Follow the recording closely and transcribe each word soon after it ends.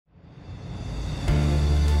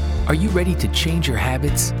Are you ready to change your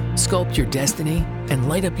habits, sculpt your destiny, and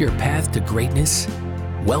light up your path to greatness?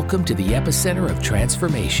 Welcome to the epicenter of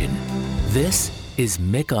transformation. This is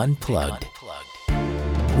Mick Unplugged.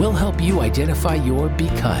 We'll help you identify your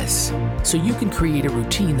because, so you can create a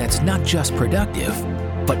routine that's not just productive,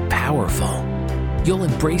 but powerful. You'll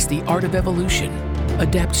embrace the art of evolution,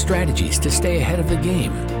 adapt strategies to stay ahead of the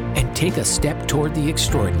game, and take a step toward the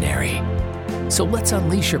extraordinary. So let's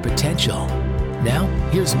unleash your potential. Now,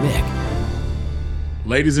 here's Mick.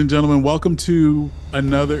 Ladies and gentlemen, welcome to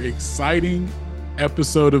another exciting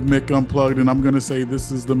episode of Mick Unplugged. And I'm going to say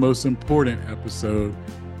this is the most important episode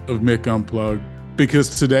of Mick Unplugged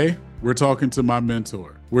because today we're talking to my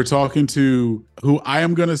mentor. We're talking to who I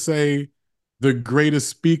am going to say the greatest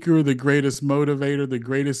speaker, the greatest motivator, the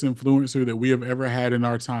greatest influencer that we have ever had in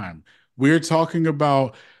our time. We're talking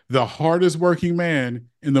about the hardest working man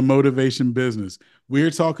in the motivation business.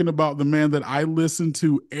 We're talking about the man that I listen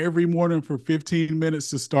to every morning for 15 minutes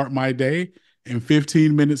to start my day and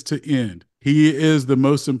 15 minutes to end. He is the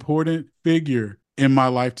most important figure in my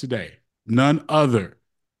life today. None other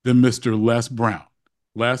than Mr. Les Brown.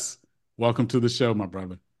 Les, welcome to the show, my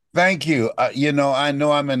brother. Thank you. I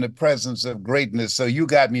know I'm in the presence of greatness, so you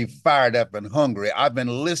got me fired up and hungry. I've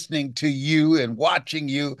been listening to you and watching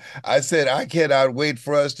you. I said, I cannot wait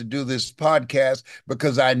for us to do this podcast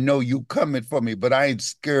because I know you coming for me, but I ain't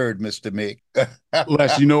scared, Mr. Mick.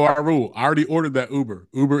 Les, you know our rule. I already ordered that Uber.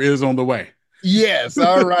 Uber is on the way. Yes,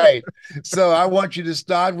 all right. So I want you to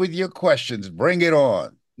start with your questions. Bring it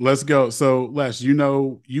on. Let's go. So, Les,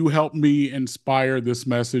 you helped me inspire this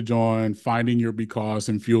message on finding your because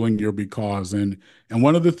and fueling your because. And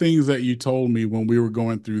one of the things that you told me when we were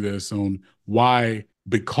going through this on why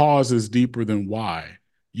because is deeper than why,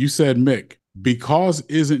 you said, Mick, because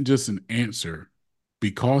isn't just an answer,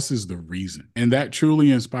 because is the reason. And that truly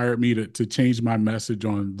inspired me to change my message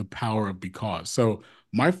on the power of because. So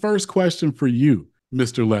my first question for you,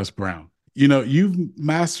 Mr. Les Brown, you've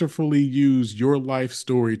masterfully used your life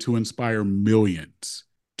story to inspire millions,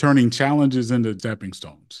 turning challenges into stepping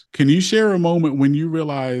stones. Can you share a moment when you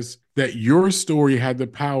realized that your story had the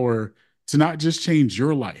power to not just change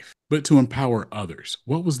your life, but to empower others?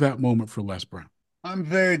 What was that moment for Les Brown? I'm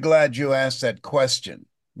very glad you asked that question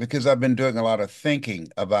because I've been doing a lot of thinking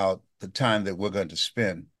about the time that we're going to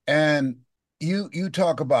spend. And you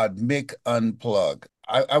talk about Mick Unplugged.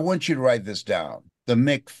 I want you to write this down, the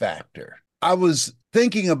Mick factor. I was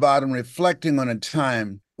thinking about and reflecting on a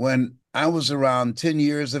time when I was around 10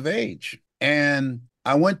 years of age. And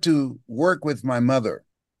I went to work with my mother,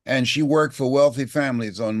 and she worked for wealthy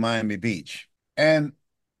families on Miami Beach. And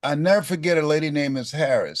I never forget a lady named Miss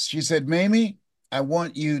Harris. She said, Mamie, I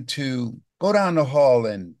want you to go down the hall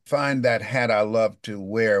and find that hat I love to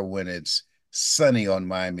wear when it's sunny on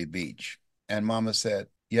Miami Beach. And Mama said,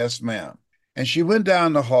 yes, ma'am. And she went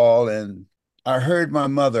down the hall, and I heard my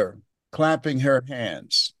mother clapping her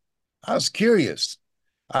hands. I was curious.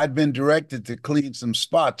 I'd been directed to clean some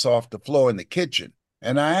spots off the floor in the kitchen.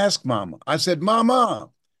 And I asked Mama, I said, Mama.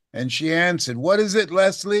 And she answered, what is it,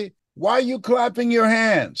 Leslie? Why are you clapping your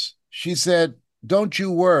hands? She said, don't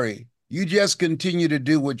you worry. You just continue to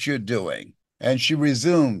do what you're doing. And she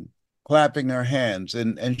resumed clapping her hands.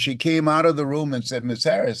 And she came out of the room and said, Miss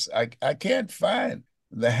Harris, I can't find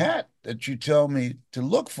the hat that you tell me to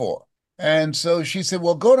look for. And so she said,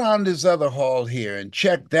 well, go down this other hall here and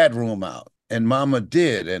check that room out. And Mama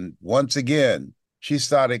did. And once again, she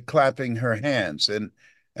started clapping her hands. And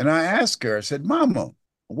I asked her, I said, Mama,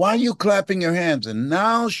 why are you clapping your hands? And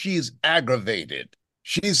now she's aggravated.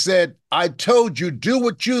 She said, I told you, do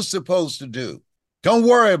what you're supposed to do. Don't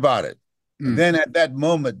worry about it. And then at that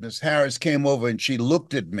moment, Miss Harris came over and she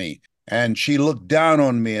looked at me and she looked down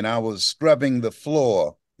on me and I was scrubbing the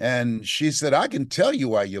floor. And she said, I can tell you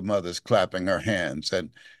why your mother's clapping her hands. And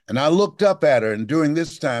I looked up at her, and during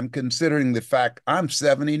this time, considering the fact I'm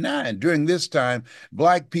 79, during this time,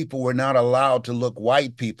 Black people were not allowed to look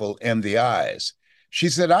white people in the eyes. She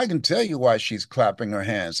said, I can tell you why she's clapping her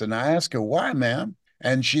hands. And I asked her, why, ma'am?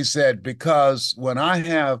 And she said, because when I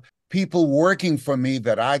have people working for me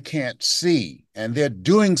that I can't see, and they're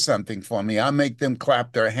doing something for me, I make them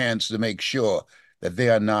clap their hands to make sure that they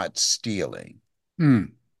are not stealing.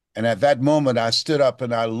 And at that moment, I stood up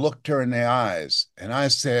and I looked her in the eyes and I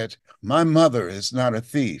said, my mother is not a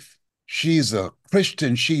thief. She's a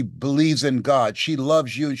Christian. She believes in God. She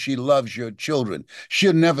loves you and she loves your children.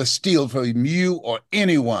 She'll never steal from you or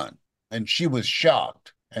anyone. And she was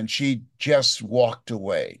shocked and she just walked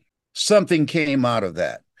away. Something came out of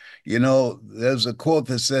that. There's a quote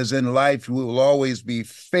that says, in life, we will always be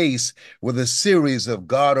faced with a series of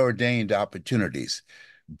God-ordained opportunities.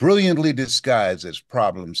 brilliantly disguised as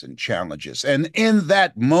problems and challenges. And in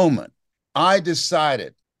that moment, I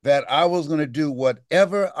decided that I was going to do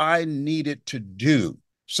whatever I needed to do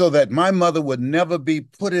so that my mother would never be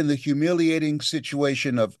put in the humiliating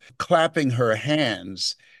situation of clapping her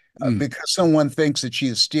hands because someone thinks that she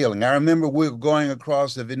is stealing. I remember we were going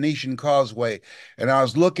across the Venetian Causeway and I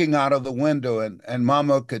was looking out of the window and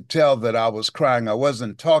Mama could tell that I was crying. I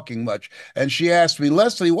wasn't talking much. And she asked me,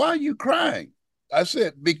 Leslie, why are you crying? I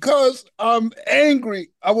said, because I'm angry.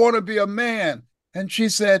 I want to be a man. And she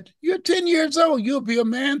said, you're 10 years old. You'll be a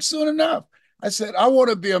man soon enough. I said, I want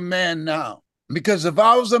to be a man now. Because if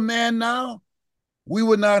I was a man now, we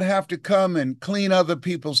would not have to come and clean other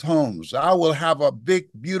people's homes. I will have a big,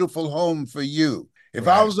 beautiful home for you. If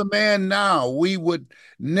I was a man now, we would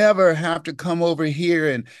never have to come over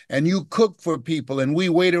here and you cook for people and we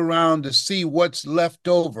wait around to see what's left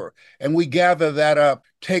over and we gather that up,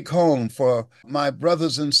 take home for my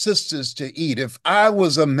brothers and sisters to eat. If I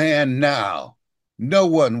was a man now, no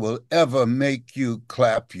one will ever make you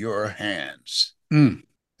clap your hands.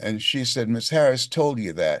 And she said, Miss Harris told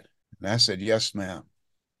you that. And I said, yes, ma'am.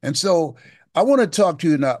 And so I want to talk to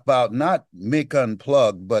you about not Mick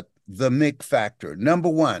Unplugged, but the Mick factor. Number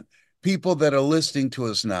one, people that are listening to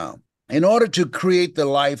us now, in order to create the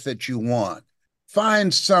life that you want,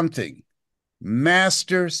 find something,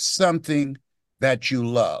 master something that you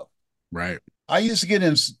love. Right. I used to get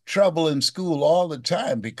in trouble in school all the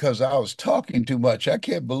time because I was talking too much. I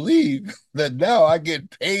can't believe that now I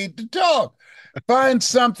get paid to talk. Find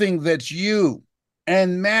something that's you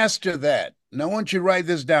and master that. And I want you to write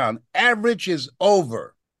this down. Average is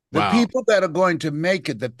over. The people that are going to make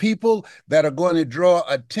it, the people that are going to draw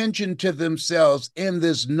attention to themselves in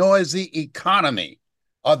this noisy economy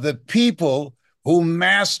are the people who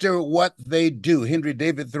master what they do. Henry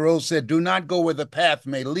David Thoreau said, do not go where the path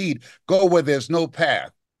may lead, go where there's no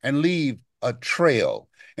path and leave a trail.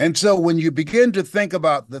 And so when you begin to think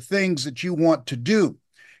about the things that you want to do,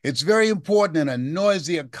 it's very important in a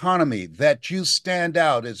noisy economy that you stand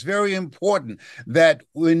out. It's very important that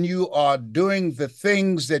when you are doing the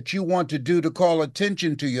things that you want to do to call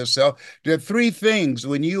attention to yourself, there are three things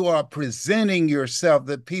when you are presenting yourself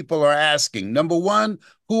that people are asking. Number one,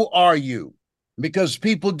 who are you? Because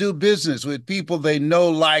people do business with people they know,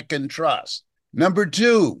 like, and trust. Number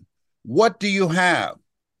two, what do you have?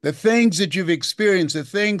 The things that you've experienced, the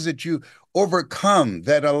things that you overcome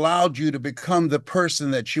that allowed you to become the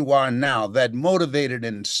person that you are now, that motivated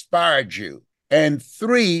and inspired you. And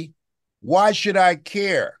three, why should I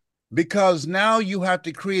care? Because now you have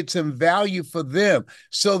to create some value for them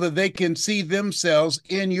so that they can see themselves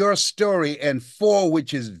in your story. And four,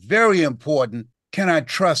 which is very important, can I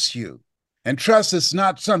trust you? And trust is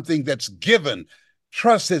not something that's given.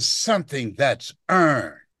 Trust is something that's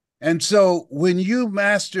earned. And so when you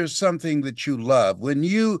master something that you love, when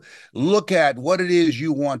you look at what it is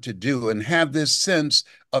you want to do and have this sense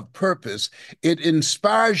of purpose, it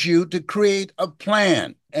inspires you to create a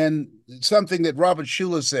plan. And something that Robert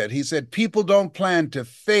Schuller said, he said, people don't plan to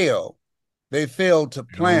fail. They fail to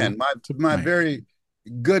plan. My very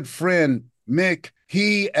good friend, Mick,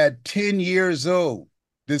 he at 10 years old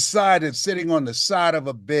decided sitting on the side of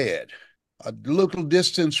a bed, a little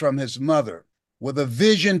distance from his mother, with a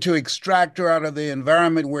vision to extract her out of the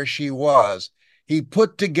environment where she was, he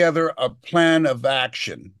put together a plan of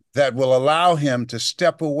action that will allow him to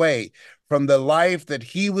step away from the life that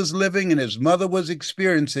he was living and his mother was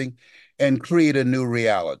experiencing and create a new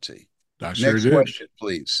reality. Next question,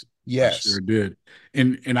 please. Yes. I sure did.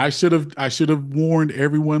 And I should have warned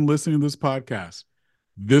everyone listening to this podcast.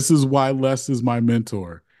 This is why Les is my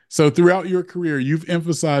mentor. So throughout your career, you've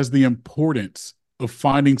emphasized the importance of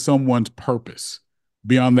finding someone's purpose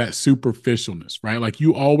beyond that superficialness, right? Like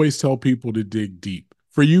you always tell people to dig deep.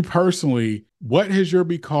 For you personally, what has your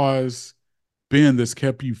because been that's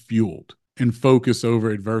kept you fueled and focused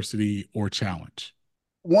over adversity or challenge?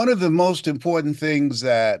 One of the most important things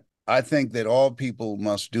that I think that all people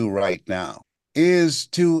must do right now is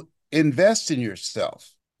to invest in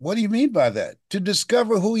yourself. What do you mean by that? To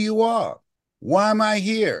discover who you are. Why am I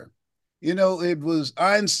here? You know, it was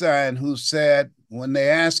Einstein who said, when they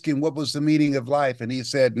asked him what was the meaning of life, and he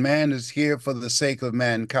said, man is here for the sake of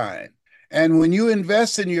mankind. And when you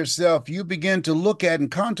invest in yourself, you begin to look at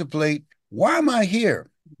and contemplate, why am I here?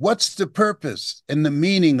 What's the purpose and the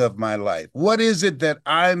meaning of my life? What is it that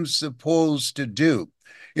I'm supposed to do?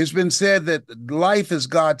 It's been said that life is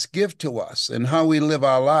God's gift to us, and how we live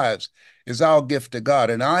our lives is our gift to God.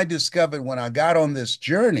 And I discovered when I got on this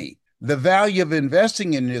journey, the value of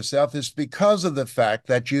investing in yourself is because of the fact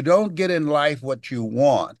that you don't get in life what you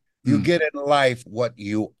want. You get in life what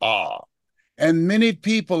you are. And many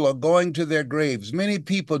people are going to their graves. Many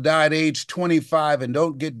people die at age 25 and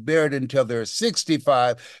don't get buried until they're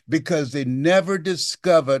 65 because they never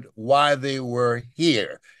discovered why they were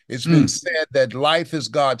here. It's been said that life is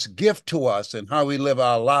God's gift to us, and how we live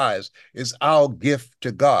our lives is our gift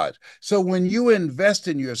to God. So when you invest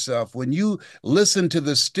in yourself, when you listen to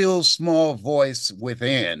the still small voice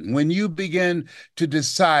within, when you begin to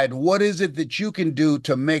decide what is it that you can do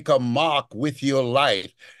to make a mark with your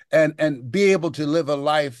life, and be able to live a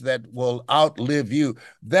life that will outlive you.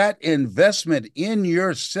 That investment in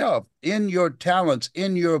yourself, in your talents,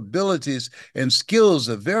 in your abilities and skills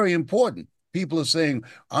are very important. People are saying,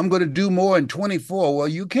 I'm going to do more in 24. Well,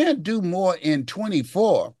 you can't do more in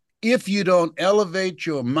 24 if you don't elevate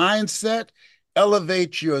your mindset,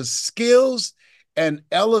 elevate your skills, and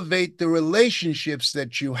elevate the relationships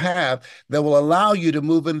that you have that will allow you to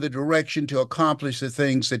move in the direction to accomplish the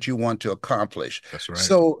things that you want to accomplish. That's right.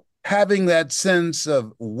 So having that sense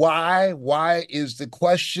of why is the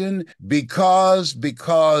question, because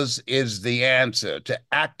is the answer, to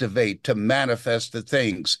activate, to manifest the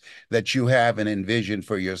things that you have and envision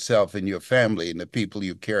for yourself and your family and the people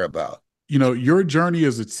you care about. You know, your journey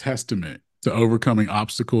is a testament to overcoming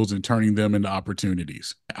obstacles and turning them into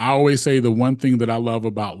opportunities. I always say the one thing that I love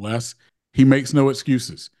about Les, he makes no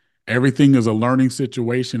excuses. Everything is a learning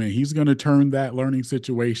situation, and he's going to turn that learning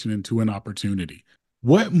situation into an opportunity.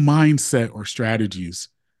 What mindset or strategies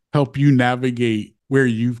help you navigate where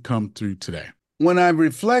you've come through today? When I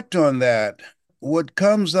reflect on that, what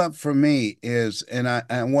comes up for me is, and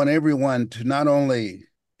I want everyone to not only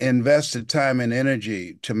invest the time and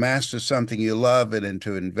energy to master something you love and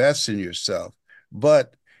to invest in yourself,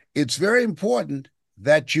 but it's very important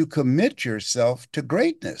that you commit yourself to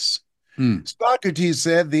greatness. Socrates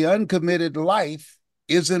said the uncommitted life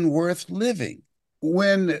isn't worth living.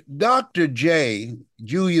 When Dr. J,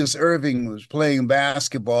 Julius Irving, was playing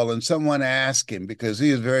basketball, and someone asked him, because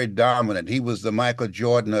he was very dominant, he was the Michael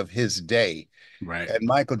Jordan of his day. Right. And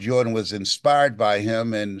Michael Jordan was inspired by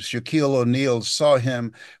him. And Shaquille O'Neal saw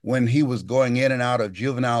him when he was going in and out of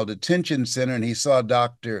juvenile detention center. And he saw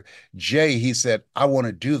Dr. J. He said, I want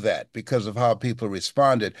to do that because of how people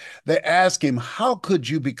responded. They asked him, how could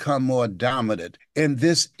you become more dominant in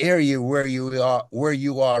this area where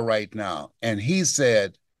you are right now? And he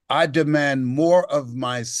said, I demand more of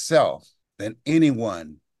myself than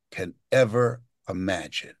anyone can ever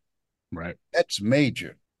imagine. Right. That's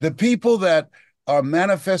major. The people that are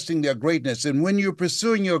manifesting their greatness, and when you're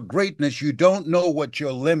pursuing your greatness, you don't know what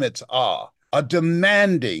your limits are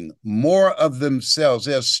demanding more of themselves.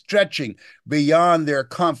 They're stretching beyond their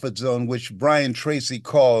comfort zone, which Brian Tracy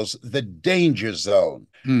calls the danger zone.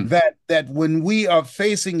 That when we are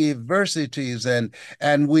facing adversities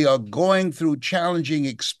and we are going through challenging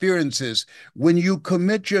experiences, when you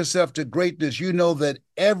commit yourself to greatness, you know that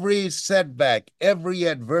every setback, every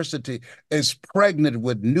adversity is pregnant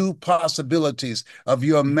with new possibilities of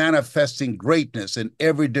your manifesting greatness in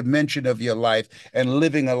every dimension of your life and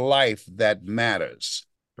living a life that matters.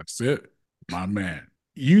 That's it, my man.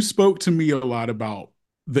 You spoke to me a lot about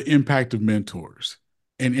the impact of mentors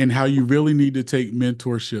and how you really need to take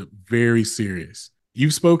mentorship very serious.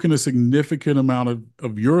 You've spoken a significant amount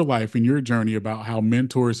of your life and your journey about how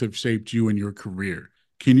mentors have shaped you in your career.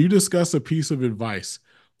 Can you discuss a piece of advice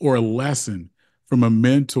or a lesson from a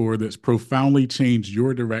mentor that's profoundly changed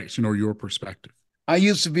your direction or your perspective? I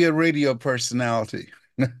used to be a radio personality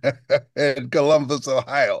in Columbus,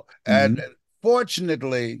 Ohio. And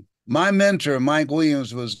fortunately, my mentor, Mike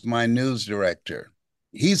Williams, was my news director.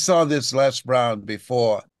 He saw this Les Brown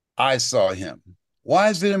before I saw him. Why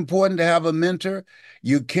is it important to have a mentor?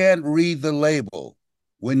 You can't read the label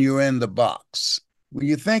when you're in the box. When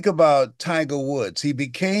you think about Tiger Woods, he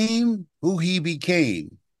became who he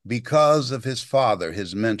became because of his father,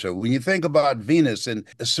 his mentor. When you think about Venus and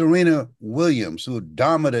Serena Williams, who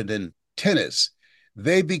dominated in tennis,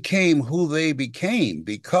 they became who they became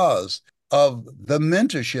because of the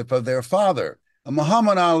mentorship of their father.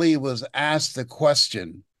 Muhammad Ali was asked the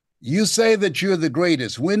question, you say that you're the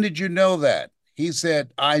greatest. When did you know that? He said,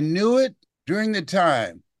 I knew it during the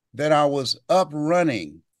time that I was up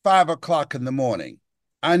running 5 o'clock in the morning.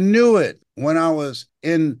 I knew it when I was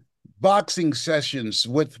in boxing sessions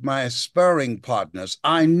with my sparring partners.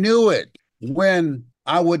 I knew it when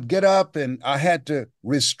I would get up and I had to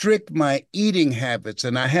restrict my eating habits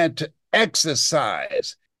and I had to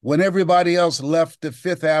exercise. When everybody else left the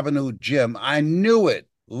Fifth Avenue gym, I knew it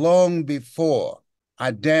long before I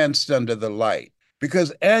danced under the light. Because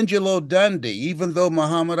Angelo Dundee, even though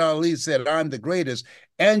Muhammad Ali said, I'm the greatest,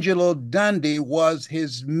 Angelo Dundee was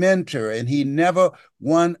his mentor, and he never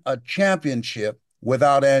won a championship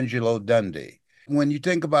without Angelo Dundee. When you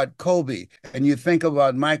think about Kobe and you think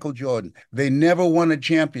about Michael Jordan, they never won a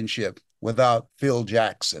championship without Phil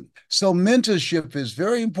Jackson. So mentorship is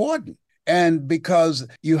very important. And because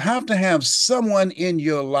you have to have someone in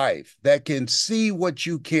your life that can see what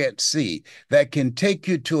you can't see, that can take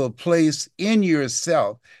you to a place in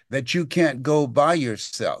yourself that you can't go by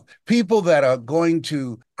yourself. People that are going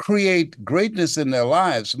to create greatness in their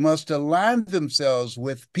lives must align themselves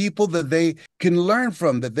with people that they can learn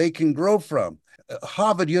from, that they can grow from.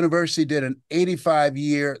 Harvard University did an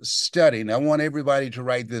 85-year study, and I want everybody to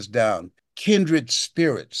write this down. Kindred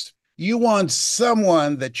spirits. You want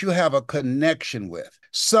someone that you have a connection with,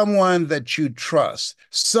 someone that you trust,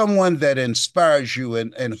 someone that inspires you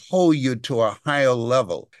and hold you to a higher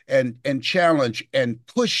level and challenge and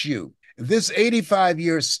push you. This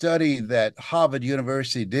 85-year study that Harvard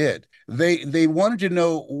University did, they wanted to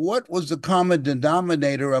know what was the common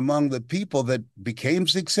denominator among the people that became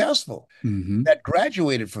successful, that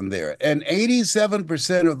graduated from there. And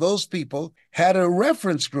 87% of those people had a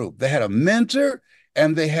reference group. They had a mentor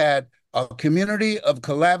and they had a community of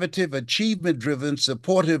collaborative, achievement-driven,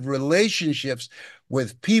 supportive relationships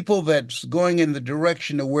with people that's going in the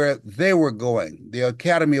direction of where they were going. The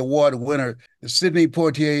Academy Award winner, Sidney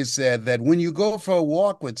Poitier, said that when you go for a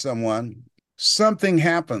walk with someone, something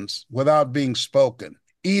happens without being spoken.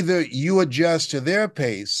 Either you adjust to their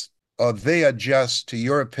pace or they adjust to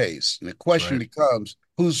your pace. And the question becomes,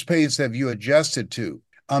 whose pace have you adjusted to?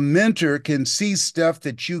 A mentor can see stuff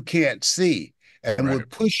that you can't see and will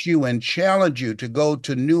push you and challenge you to go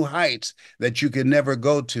to new heights that you can never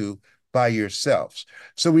go to by yourselves.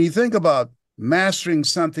 So when you think about mastering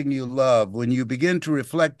something you love, when you begin to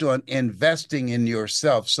reflect on investing in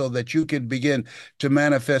yourself so that you can begin to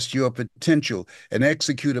manifest your potential and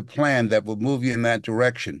execute a plan that will move you in that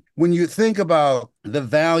direction. When you think about the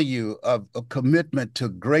value of a commitment to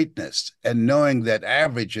greatness and knowing that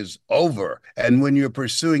average is over, and when you're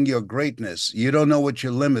pursuing your greatness, you don't know what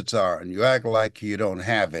your limits are and you act like you don't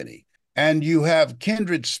have any. And you have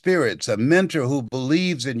kindred spirits, a mentor who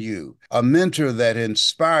believes in you, a mentor that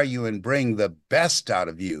inspire you and bring the best out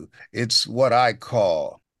of you. It's what I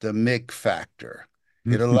call the Mick factor.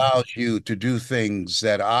 It allows you to do things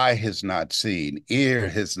that eye has not seen, ear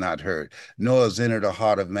has not heard, nor has entered the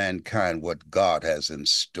heart of mankind what God has in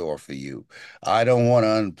store for you. I don't want to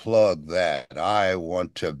unplug that. I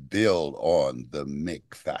want to build on the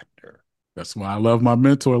Mick factor. That's why I love my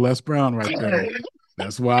mentor, Les Brown, right there.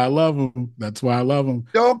 That's why I love him. That's why I love him.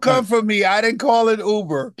 Don't come for me. I didn't call it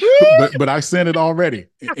Uber. But I sent it already.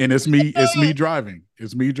 And it's me driving.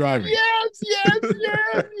 It's me driving. Yes.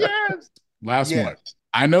 Last one.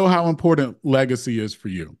 I know how important legacy is for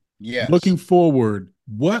you. Yes. Looking forward,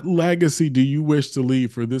 what legacy do you wish to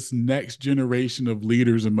leave for this next generation of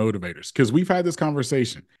leaders and motivators? Because we've had this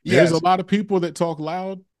conversation. There's a lot of people that talk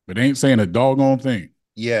loud, but ain't saying a doggone thing.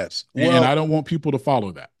 Yes. Well, and I don't want people to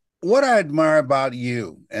follow that. What I admire about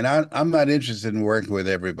you, and I'm not interested in working with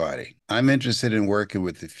everybody. I'm interested in working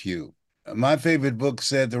with the few. My favorite book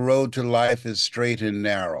said, "The road to life is straight and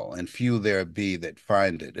narrow, and few there be that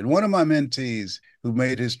find it." And one of my mentees who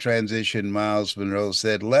made his transition, Miles Monroe,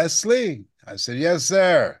 said, "Leslie," I said, "Yes,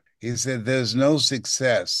 sir." He said, "There's no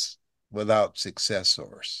success without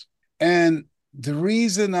successors." And the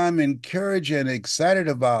reason I'm encouraged and excited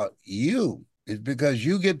about you is because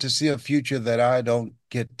you get to see a future that I don't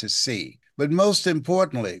get to see. But most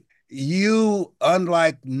importantly, you,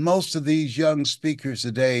 unlike most of these young speakers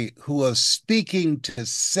today who are speaking to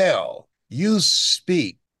sell, you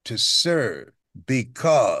speak to serve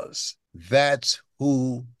because that's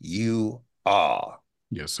who you are.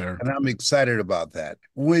 Yes, sir. And I'm excited about that.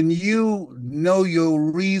 When you know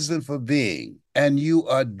your reason for being and you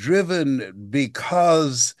are driven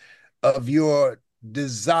because of your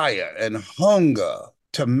desire and hunger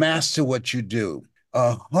to master what you do,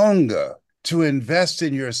 a hunger to invest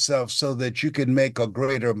in yourself so that you can make a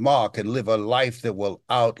greater mark and live a life that will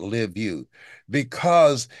outlive you,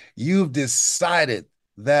 because you've decided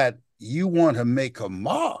that you want to make a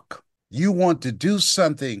mark. You want to do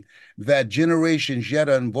something that generations yet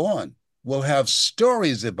unborn will have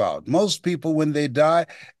stories about. Most people, when they die,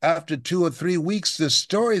 after 2 or 3 weeks, the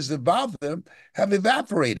stories about them have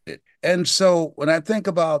evaporated. And so when I think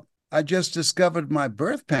about, I just discovered my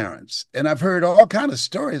birth parents, and I've heard all kinds of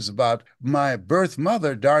stories about my birth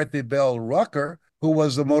mother, Dorothy Bell Rucker, who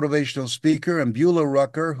was a motivational speaker, and Beulah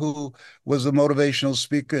Rucker, who was a motivational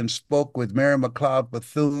speaker and spoke with Mary McLeod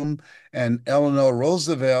Bethune and Eleanor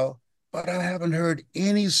Roosevelt. But I haven't heard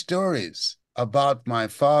any stories about my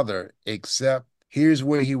father except here's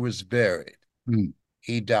where he was buried.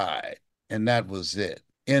 He died, and that was it.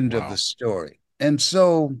 End of the story. And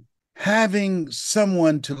so having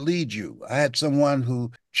someone to lead you, I had someone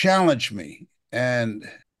who challenged me. And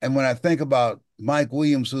when I think about Mike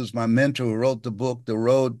Williams, who's my mentor, who wrote the book, The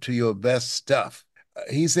Road to Your Best Stuff,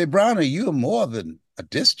 he said, Brownie, you are more than a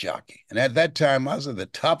disc jockey. And at that time, I was at the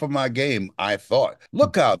top of my game, I thought.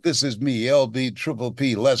 Look out, this is me, LB Triple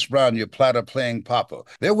P, Les Brown, your platter playing papa.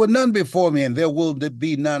 There were none before me, and there will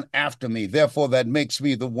be none after me. Therefore, that makes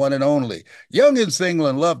me the one and only. Young and single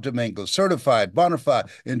and love to mingle, certified, bona fide,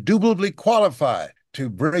 indubitably qualified to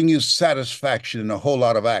bring you satisfaction and a whole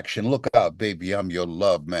lot of action. Look out, baby, I'm your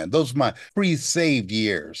love, man. Those are my pre-saved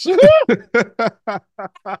years.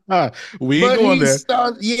 We ain't going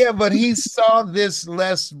there. But he saw this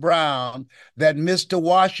Les Brown that Mr.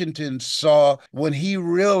 Washington saw when he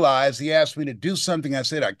realized, he asked me to do something. I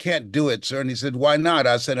said, I can't do it, sir. And he said, why not?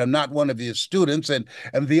 I said, I'm not one of your students. And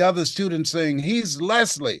the other student saying, he's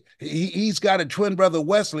Leslie. He's got a twin brother,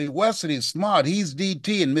 Wesley. Wesley's smart. He's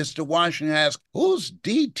DT. And Mr. Washington asked, who's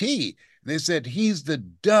DT? They said, he's the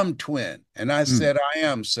dumb twin. And I said, I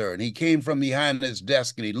am, sir. And he came from behind his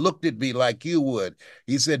desk and he looked at me like you would.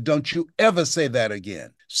 He said, don't you ever say that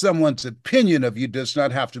again. Someone's opinion of you does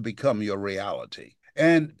not have to become your reality.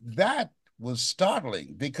 And that was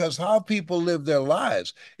startling, because how people live their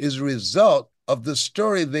lives is a result of the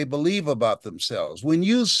story they believe about themselves. When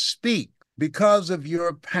you speak, because of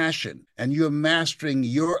your passion and you're mastering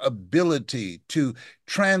your ability to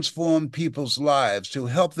transform people's lives, to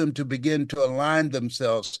help them to begin to align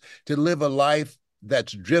themselves, to live a life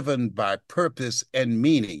that's driven by purpose and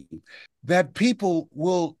meaning, that people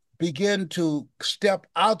will begin to step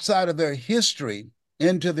outside of their history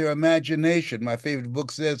into their imagination. My favorite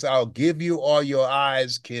book says, I'll give you all your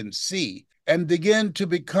eyes can see, and begin to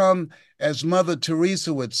become, as Mother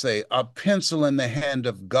Teresa would say, a pencil in the hand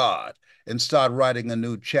of God, and start writing a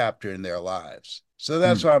new chapter in their lives. So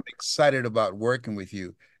that's why I'm excited about working with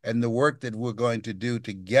you and the work that we're going to do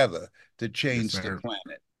together to change the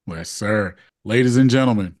planet. Yes, sir. Ladies and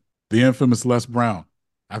gentlemen, the infamous Les Brown.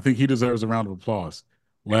 I think he deserves a round of applause.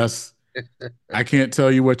 Les, I can't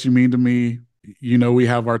tell you what you mean to me. You know, we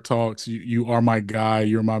have our talks. You are my guy.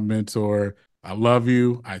 You're my mentor. I love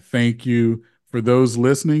you. I thank you. For those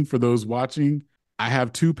listening, for those watching, I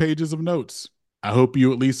have 2 pages of notes. I hope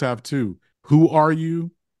you at least have 2. Who are you?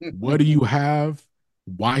 What do you have?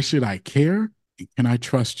 Why should I care? And can I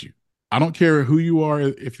trust you? I don't care who you are,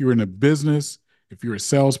 if you're in a business, if you're a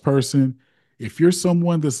salesperson, if you're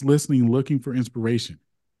someone that's listening, looking for inspiration.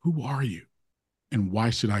 Who are you? And why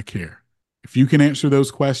should I care? If you can answer those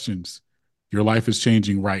questions, your life is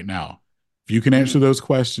changing right now. If you can answer those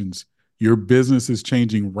questions, your business is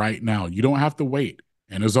changing right now. You don't have to wait.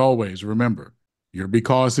 And as always, remember, your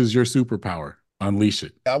because is your superpower. Unleash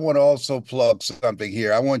it. I want to also plug something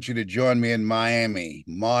here. I want you to join me in Miami,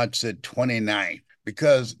 March the 29th,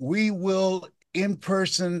 because we will, in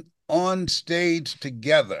person, on stage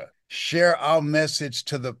together, share our message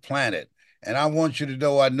to the planet. And I want you to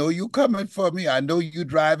know, I know you coming for me. I know you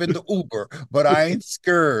driving the Uber, but I ain't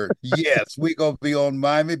scared. Yes, we going to be on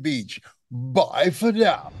Miami Beach. Bye for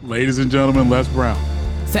now. Ladies and gentlemen, Les Brown.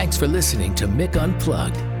 Thanks for listening to Mick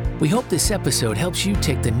Unplugged. We hope this episode helps you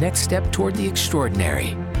take the next step toward the extraordinary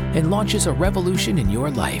and launches a revolution in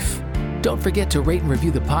your life. Don't forget to rate and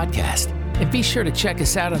review the podcast, and be sure to check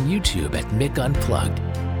us out on YouTube at Mick Unplugged.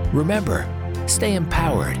 Remember, stay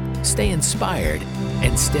empowered, stay inspired,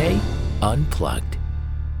 and stay unplugged.